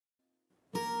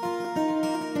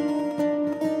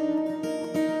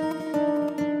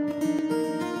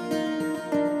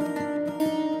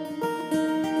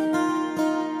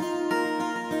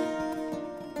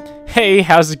Hey,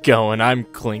 how's it going? I'm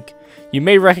Klink. You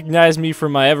may recognize me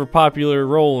from my ever-popular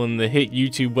role in the hit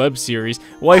YouTube web series,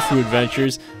 Waifu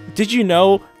Adventures. Did you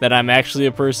know that I'm actually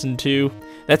a person too?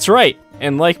 That's right,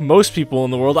 and like most people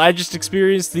in the world, I just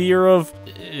experienced the year of...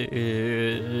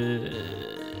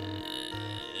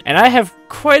 And I have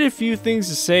quite a few things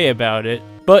to say about it,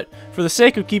 but for the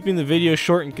sake of keeping the video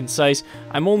short and concise,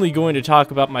 I'm only going to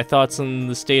talk about my thoughts on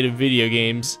the state of video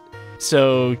games.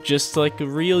 So, just like a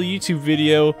real YouTube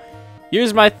video,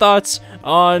 here's my thoughts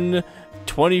on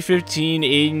 2015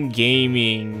 in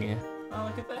gaming. Oh,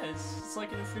 look at that. It's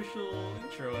like an official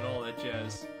intro and all that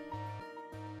jazz.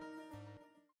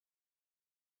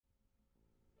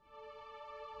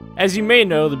 As you may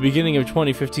know, the beginning of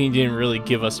 2015 didn't really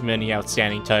give us many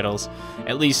outstanding titles,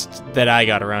 at least that I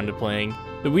got around to playing.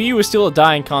 The Wii U was still a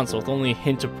dying console with only a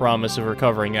hint of promise of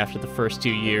recovering after the first 2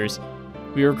 years.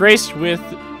 We were graced with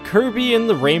Kirby and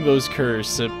the Rainbow's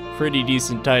Curse, a pretty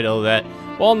decent title that,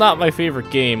 while not my favorite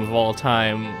game of all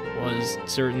time, was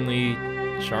certainly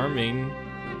charming.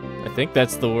 I think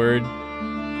that's the word.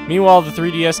 Meanwhile, the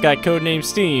 3DS got codenamed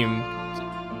Steam.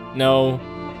 No,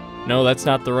 that's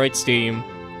not the right Steam.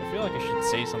 I feel like I should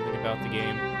say something about the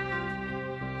game.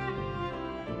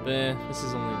 But this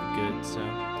is only the good, so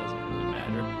it doesn't really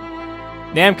matter.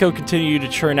 Namco continued to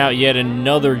churn out yet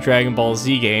another Dragon Ball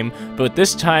Z game, but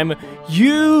this time,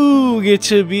 you get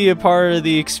to be a part of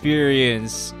the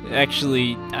experience.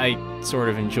 Actually, I sort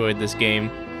of enjoyed this game.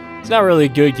 It's not really a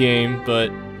good game, but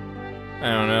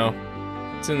I don't know.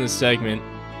 It's in this segment.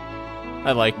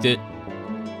 I liked it.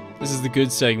 This is the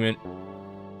good segment.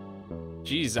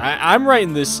 Jeez, I'm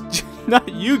writing this, not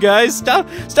you guys. Stop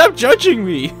judging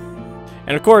me.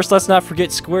 And of course, let's not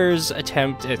forget Square's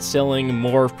attempt at selling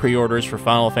more pre-orders for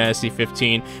Final Fantasy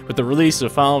 15 with the release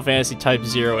of Final Fantasy Type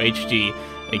 0 HD,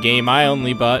 a game I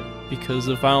only bought because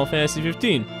of Final Fantasy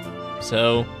 15.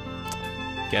 So,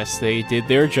 guess they did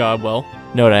their job well.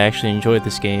 Note, I actually enjoyed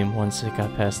this game once it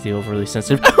got past the overly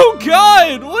sensitive— Oh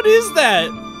god! What is that?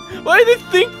 Why did I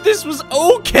think this was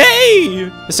okay?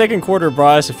 The second quarter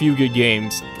brought us a few good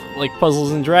games, like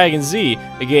Puzzles & Dragons Z,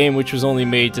 a game which was only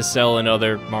made to sell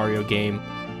another Mario game.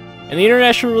 And the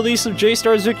international release of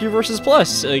J-Star's Victory vs.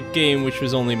 Plus, a game which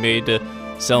was only made to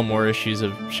sell more issues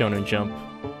of Shonen Jump.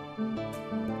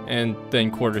 And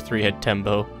then quarter 3 had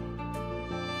Tembo.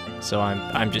 So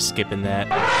I'm just skipping that.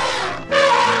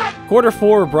 Quarter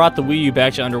 4 brought the Wii U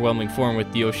back to underwhelming form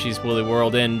with Yoshi's Woolly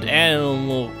World and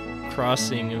Animal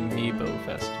Crossing Amiibo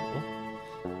Festival.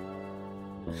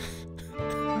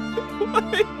 What?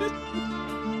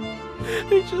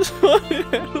 I just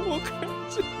wanted Animal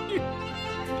Crossing.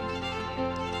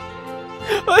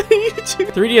 What are you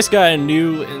doing? 3DS got a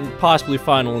new and possibly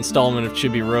final installment of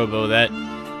Chibi Robo that,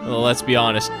 well, let's be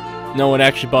honest, no one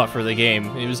actually bought for the game.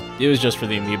 It was just for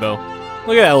the amiibo.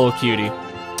 Look at that little cutie.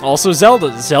 Also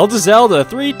Zelda. Zelda.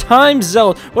 3 times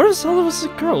Zelda. What if Zelda was a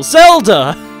girl?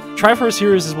 Zelda! Triforce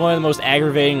Heroes is one of the most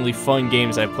aggravatingly fun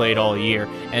games I've played all year,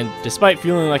 and despite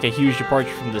feeling like a huge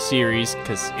departure from the series,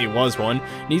 because it was one,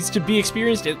 needs to be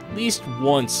experienced at least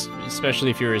once, especially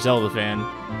if you're a Zelda fan.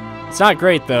 It's not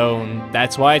great though, and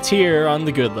that's why it's here on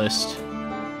the good list.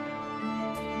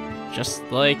 Just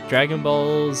like Dragon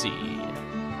Ball Z.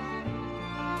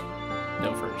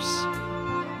 No verse.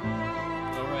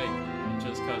 Alright,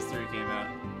 Just Cause 3 came out.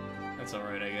 That's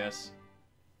alright, I guess.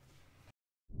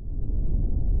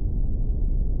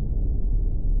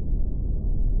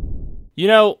 You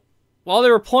know, while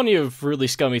there were plenty of really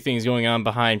scummy things going on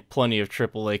behind plenty of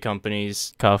AAA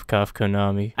companies, cough cough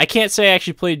Konami, I can't say I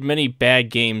actually played many bad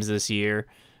games this year.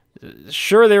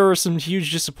 Sure, there were some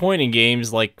huge disappointing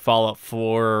games like Fallout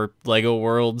 4 or Lego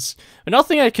Worlds, but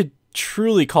nothing I could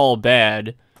truly call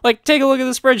bad. Like, take a look at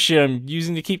the spreadsheet I'm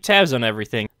using to keep tabs on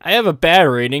everything. I have a bad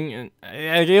rating, and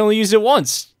I only used it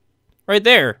once. Right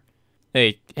there.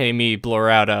 Hey, me, blur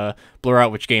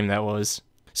out which game that was.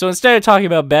 So instead of talking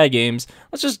about bad games,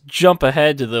 let's just jump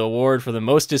ahead to the award for the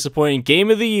most disappointing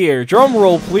game of the year. Drum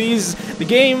roll, please. The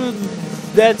game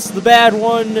that's the bad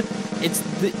one. It's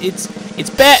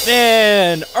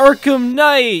Batman Arkham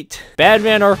Knight.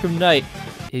 Batman Arkham Knight.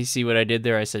 You see what I did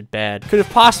there? I said bad. Could have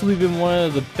possibly been one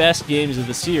of the best games of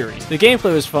the series. The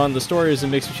gameplay was fun, the story was a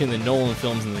mix between the Nolan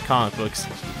films and the comic books,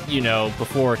 you know,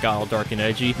 before it got all dark and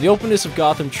edgy. The openness of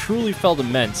Gotham truly felt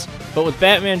immense, but with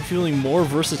Batman feeling more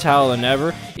versatile than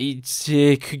ever,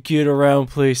 it could get around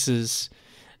places.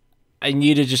 I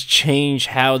need to just change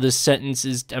how this sentence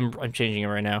is. I'm changing it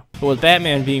right now. But with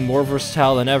Batman being more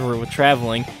versatile than ever with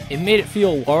traveling, it made it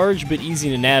feel large but easy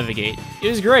to navigate. It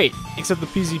was great, except the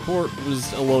PC port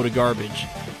was a load of garbage.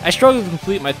 I struggled to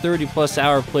complete my 30+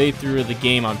 hour playthrough of the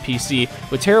game on PC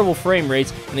with terrible frame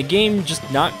rates and the game just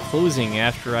not closing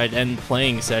after I'd end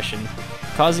playing a session,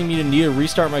 causing me to need to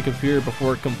restart my computer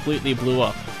before it completely blew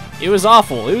up. It was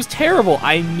awful. It was terrible.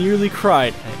 I nearly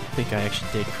cried. I think I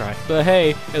actually did cry. But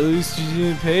hey, at least you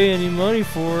didn't pay any money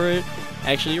for it.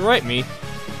 Actually, you're right, me.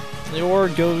 The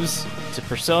award goes to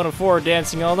Persona 4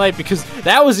 Dancing All Night because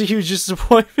that was a huge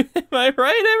disappointment. Am I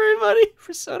right, everybody?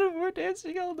 Persona 4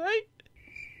 Dancing All Night?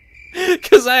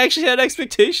 Because I actually had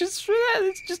expectations for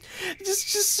that.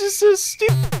 It's just so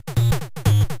stupid.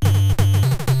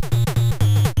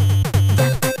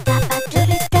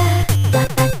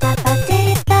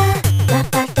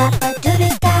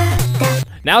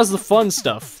 Now's the fun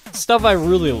stuff. Stuff I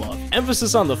really love.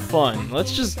 Emphasis on the fun.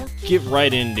 Let's just get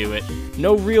right into it.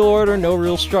 No real order, no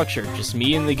real structure. Just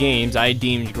me and the games I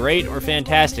deemed great or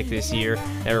fantastic this year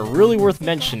that are really worth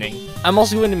mentioning. I'm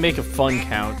also going to make a fun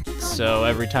count, so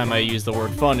every time I use the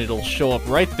word fun, it'll show up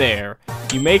right there.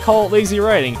 You may call it lazy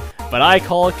writing, but I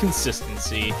call it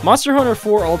consistency. Monster Hunter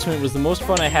 4 Ultimate was the most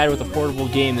fun I had with a portable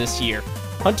game this year.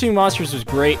 Hunting monsters was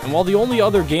great, and while the only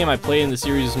other game I played in the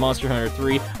series is Monster Hunter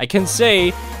 3, I can say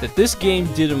that this game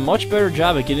did a much better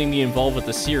job at getting me involved with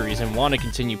the series and want to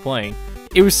continue playing.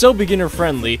 It was so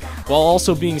beginner-friendly, while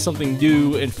also being something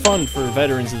new and fun for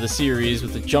veterans of the series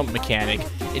with the jump mechanic.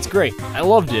 It's great. I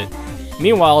loved it.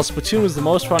 Meanwhile, Splatoon was the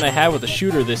most fun I had with a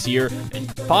shooter this year,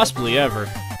 and possibly ever.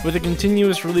 With a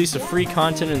continuous release of free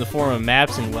content in the form of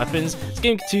maps and weapons, this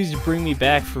game continues to bring me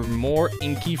back for more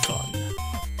inky fun.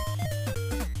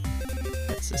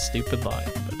 A stupid line,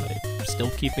 but I'm still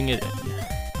keeping it in.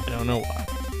 I don't know why.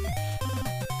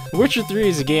 Witcher 3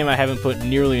 is a game I haven't put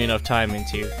nearly enough time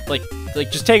into. Like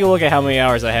just take a look at how many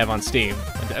hours I have on Steam.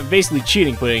 I'm basically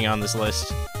cheating putting it on this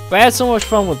list. But I had so much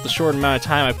fun with the short amount of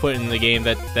time I put in the game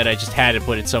that I just had to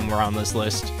put it somewhere on this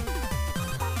list.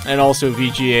 And also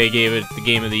VGA gave it the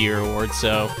Game of the Year award,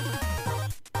 so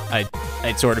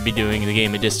I'd sort of be doing the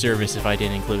game a disservice if I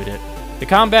didn't include it. The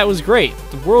combat was great.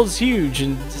 The world's huge,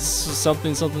 and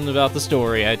something about the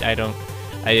story. I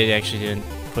actually didn't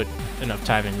put enough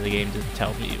time into the game to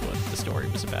tell me what the story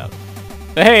was about.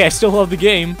 But hey, I still love the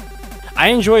game. I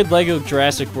enjoyed LEGO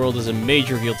Jurassic World as a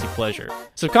major guilty pleasure.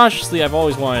 Subconsciously, I've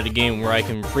always wanted a game where I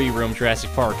can free roam Jurassic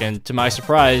Park, and to my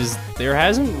surprise, there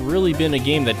hasn't really been a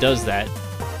game that does that.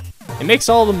 It makes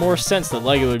all the more sense that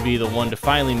LEGO would be the one to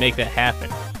finally make that happen.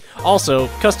 Also,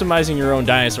 customizing your own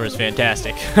dinosaur is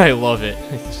fantastic. I love it.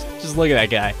 Just look at that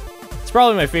guy. It's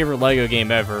probably my favorite LEGO game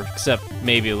ever, except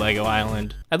maybe Lego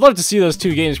Island. I'd love to see those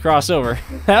two games cross over.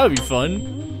 That would be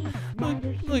fun.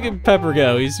 Look at Pepper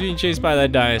go. He's being chased by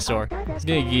that dinosaur. He's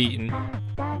gonna get eaten.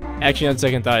 Actually, on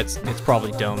second thought, it's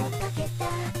probably dumb.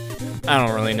 I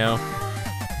don't really know.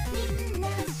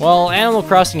 Well, Animal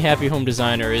Crossing Happy Home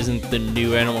Designer isn't the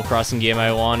new Animal Crossing game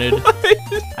I wanted.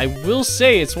 I will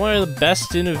say it's one of the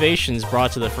best innovations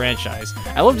brought to the franchise.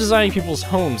 I love designing people's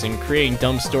homes and creating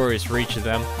dumb stories for each of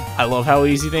them. I love how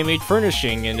easy they made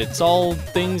furnishing, and it's all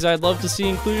things I'd love to see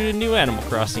included in a new Animal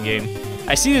Crossing game.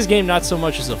 I see this game not so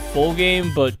much as a full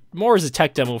game, but more as a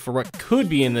tech demo for what could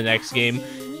be in the next game,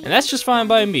 and that's just fine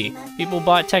by me. People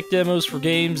bought tech demos for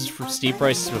games for steep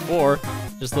prices before.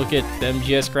 Just look at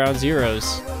MGS Ground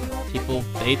Zeroes. People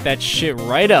ate that shit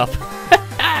right up.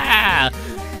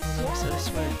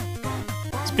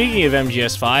 Speaking of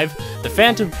MGS5, The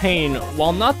Phantom Pain,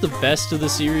 while not the best of the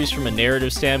series from a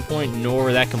narrative standpoint,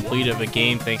 nor that complete of a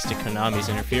game thanks to Konami's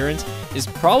interference, is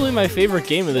probably my favorite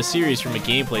game of the series from a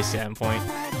gameplay standpoint.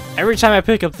 Every time I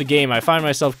pick up the game, I find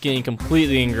myself getting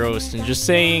completely engrossed and just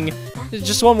saying,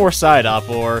 just one more side op,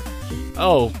 or,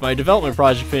 oh, my development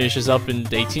project finishes up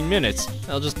in 18 minutes.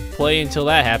 I'll just play until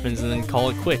that happens and then call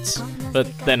it quits. But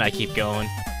then I keep going.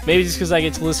 Maybe it's because I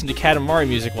get to listen to Katamari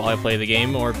music while I play the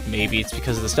game, or maybe it's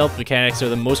because the stealth mechanics are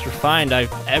the most refined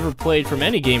I've ever played from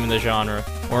any game in the genre.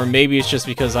 Or maybe it's just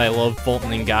because I love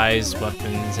bolting guys,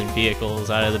 weapons, and vehicles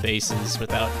out of the bases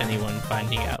without anyone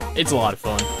finding out. It's a lot of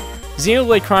fun.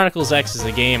 Xenoblade Chronicles X is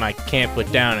a game I can't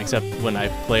put down, except when I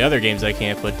play other games I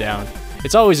can't put down.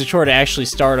 It's always a chore to actually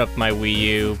start up my Wii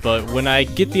U, but when I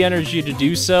get the energy to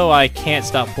do so, I can't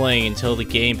stop playing until the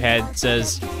gamepad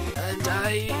says,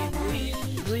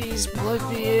 please plug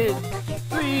me in,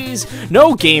 please.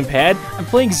 No, gamepad, I'm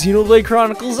playing Xenoblade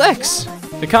Chronicles X.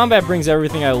 The combat brings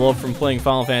everything I love from playing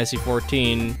Final Fantasy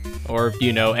XIV, or,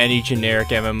 you know, any generic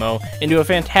MMO, into a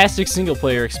fantastic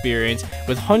single-player experience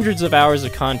with hundreds of hours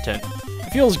of content.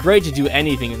 It feels great to do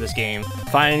anything in this game.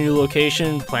 Find a new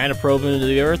location, plant a probe into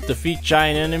the earth, defeat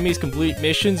giant enemies, complete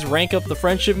missions, rank up the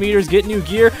friendship meters, get new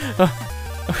gear.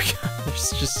 Oh god, there's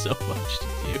just so much to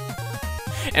do.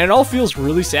 and it all feels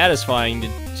really satisfying to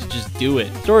just do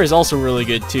it. The story is also really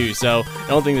good too, so I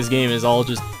don't think this game is all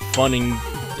just funning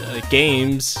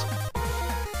games.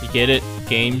 You get it?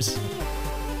 Games?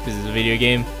 Because it's a video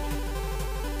game.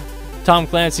 Tom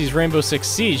Clancy's Rainbow Six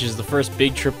Siege is the first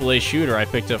big AAA shooter I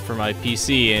picked up for my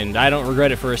PC, and I don't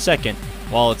regret it for a second.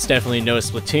 While it's definitely no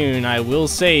Splatoon, I will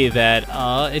say that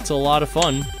it's a lot of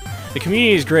fun. The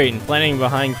community is great, and planning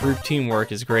behind group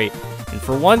teamwork is great. And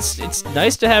for once, it's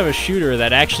nice to have a shooter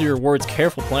that actually rewards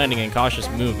careful planning and cautious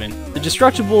movement. The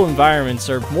destructible environments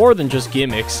are more than just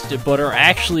gimmicks, but are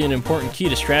actually an important key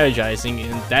to strategizing,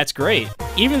 and that's great.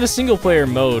 Even the single-player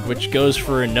mode, which goes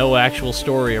for a no actual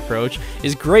story approach,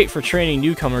 is great for training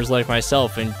newcomers like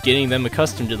myself and getting them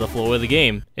accustomed to the flow of the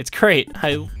game. It's great.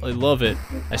 I love it.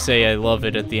 I say I love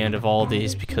it at the end of all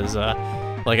these because,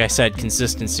 like I said,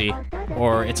 consistency,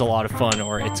 or it's a lot of fun,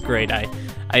 or it's great. I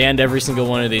end every single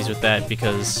one of these with that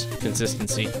because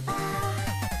consistency.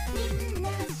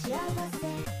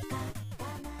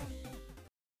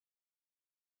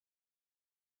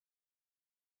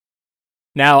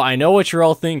 Now, I know what you're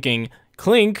all thinking.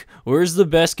 Klink, where's the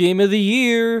best game of the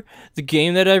year? The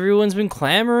game that everyone's been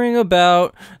clamoring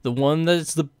about. The one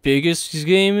that's the biggest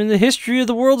game in the history of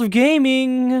the world of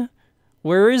gaming.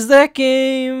 Where is that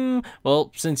game?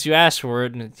 Well, since you asked for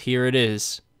it, here it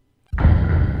is.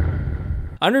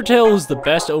 Undertale is the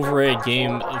best overrated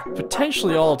game of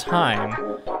potentially all time.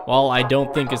 While I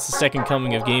don't think it's the second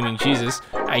coming of gaming Jesus,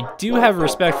 I do have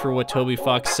respect for what Toby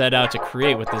Fox set out to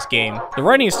create with this game. The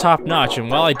writing is top-notch, and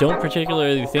while I don't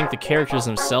particularly think the characters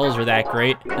themselves are that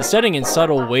great, the setting and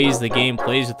subtle ways the game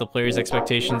plays with the player's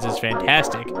expectations is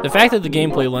fantastic. The fact that the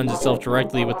gameplay lends itself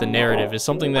directly with the narrative is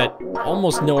something that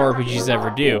almost no RPGs ever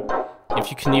do, if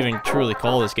you can even truly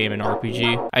call this game an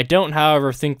RPG. I don't,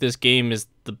 however, think this game is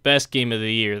the best game of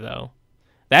the year, though.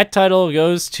 That title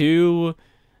goes to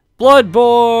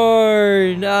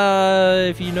Bloodborne!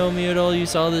 If you know me at all, you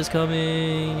saw this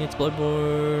coming. It's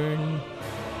Bloodborne.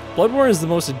 Bloodborne is the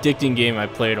most addicting game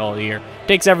I've played all year. It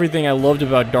takes everything I loved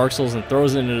about Dark Souls and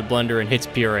throws it into the blender and hits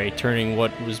puree, turning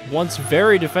what was once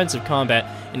very defensive combat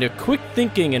into quick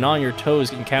thinking and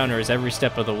on-your-toes encounters every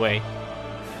step of the way.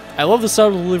 I love the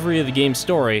subtle delivery of the game's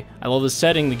story. I love the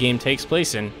setting the game takes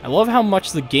place in. I love how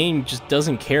much the game just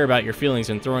doesn't care about your feelings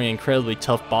and throwing incredibly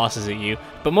tough bosses at you.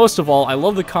 But most of all, I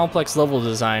love the complex level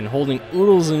design, holding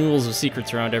oodles and oodles of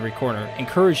secrets around every corner,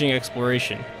 encouraging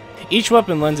exploration. Each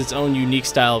weapon lends its own unique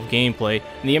style of gameplay,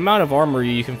 and the amount of armor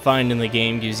you can find in the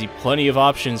game gives you plenty of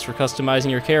options for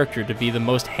customizing your character to be the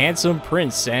most handsome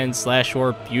prince and /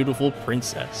 or beautiful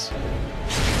princess.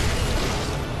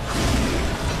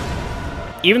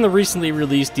 Even the recently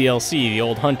released DLC, The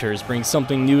Old Hunters, brings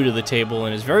something new to the table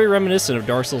and is very reminiscent of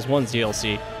Dark Souls 1's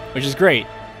DLC, which is great.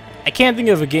 I can't think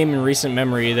of a game in recent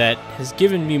memory that has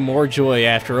given me more joy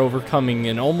after overcoming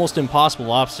an almost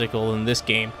impossible obstacle than this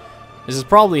game. This is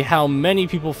probably how many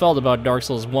people felt about Dark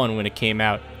Souls 1 when it came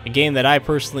out, a game that I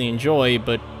personally enjoy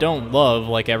but don't love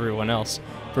like everyone else.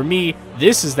 For me,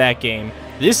 this is that game.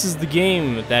 This is the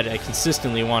game that I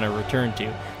consistently want to return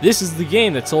to. This is the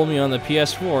game that sold me on the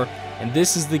PS4, and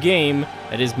this is the game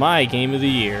that is my game of the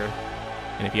year.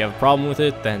 And if you have a problem with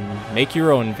it, then make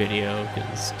your own video,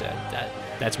 because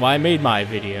that's why I made my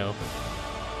video.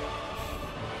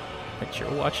 That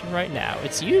you're watching right now.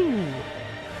 It's you!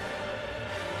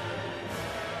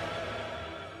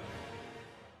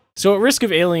 So at risk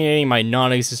of alienating my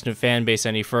non-existent fanbase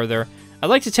any further, I'd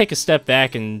like to take a step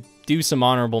back and do some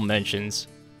honorable mentions.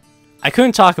 I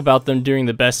couldn't talk about them during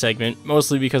the best segment,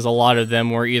 mostly because a lot of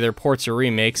them were either ports or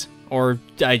remakes, or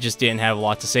I just didn't have a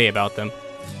lot to say about them.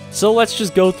 So let's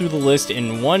just go through the list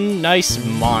in one nice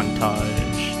montage.